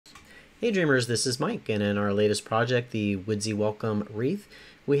Hey Dreamers, this is Mike, and in our latest project, the Woodsy Welcome Wreath,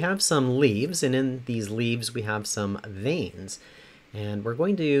 we have some leaves, and in these leaves we have some veins. And we're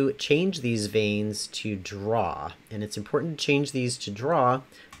going to change these veins to draw, and it's important to change these to draw,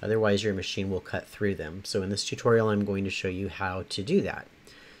 otherwise your machine will cut through them. So in this tutorial I'm going to show you how to do that.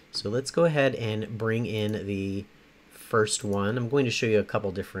 So let's go ahead and bring in the first one. I'm going to show you a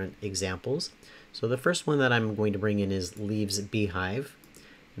couple different examples. So the first one that I'm going to bring in is Leaves Beehive.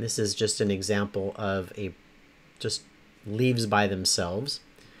 And this is just an example of just leaves by themselves.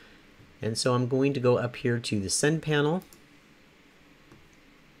 And so I'm going to go up here to the send panel.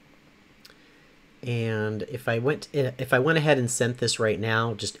 And if I went ahead and sent this right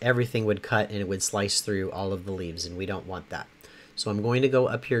now, just everything would cut and it would slice through all of the leaves, and we don't want that. So I'm going to go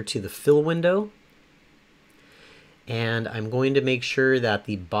up here to the fill window, and I'm going to make sure that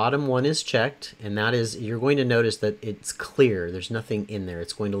the bottom one is checked, and that is, you're going to notice that it's clear. There's nothing in there.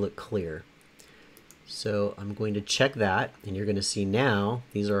 It's going to look clear. So I'm going to check that, and you're going to see now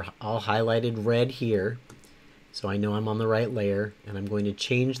these are all highlighted red here. So I know I'm on the right layer, and I'm going to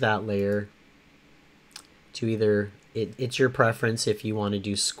change that layer to either, it's your preference if you want to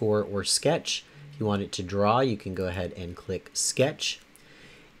do score or sketch. If you want it to draw, you can go ahead and click sketch,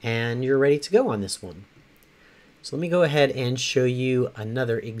 and you're ready to go on this one. So let me go ahead and show you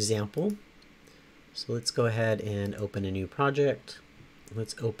another example. So let's go ahead and open a new project.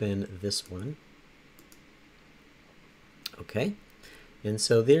 Let's open this one. Okay, and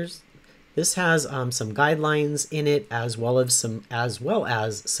so this has some guidelines in it, as well as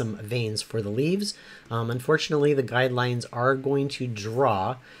some veins for the leaves. Unfortunately, the guidelines are going to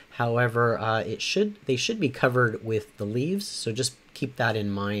draw. However, they should be covered with the leaves. So just keep that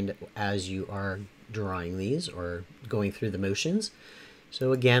in mind as you are drawing these or going through the motions.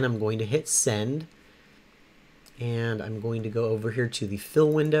 So again, I'm going to hit send, and I'm going to go over here to the fill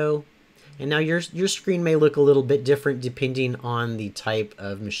window. And now your screen may look a little bit different depending on the type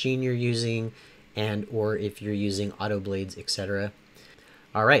of machine you're using, and or if you're using auto blades, etc.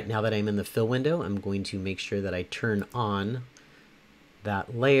 All right, now that I'm in the fill window, I'm going to make sure that I turn on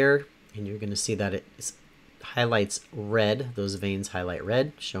that layer, and you're going to see that it highlights red. Those veins highlight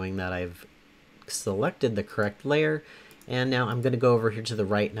red, showing that I've selected the correct layer. And now I'm going to go over here to the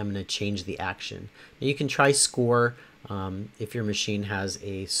right, and I'm going to change the action. Now you can try score. If your machine has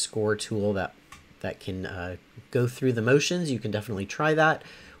a score tool that can go through the motions, you can definitely try that.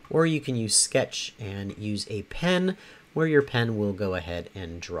 Or you can use sketch and use a pen, where your pen will go ahead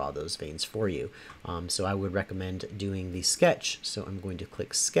and draw those veins for you. So I would recommend doing the sketch. So I'm going to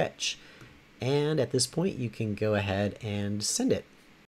click sketch, and at this point you can go ahead and send it.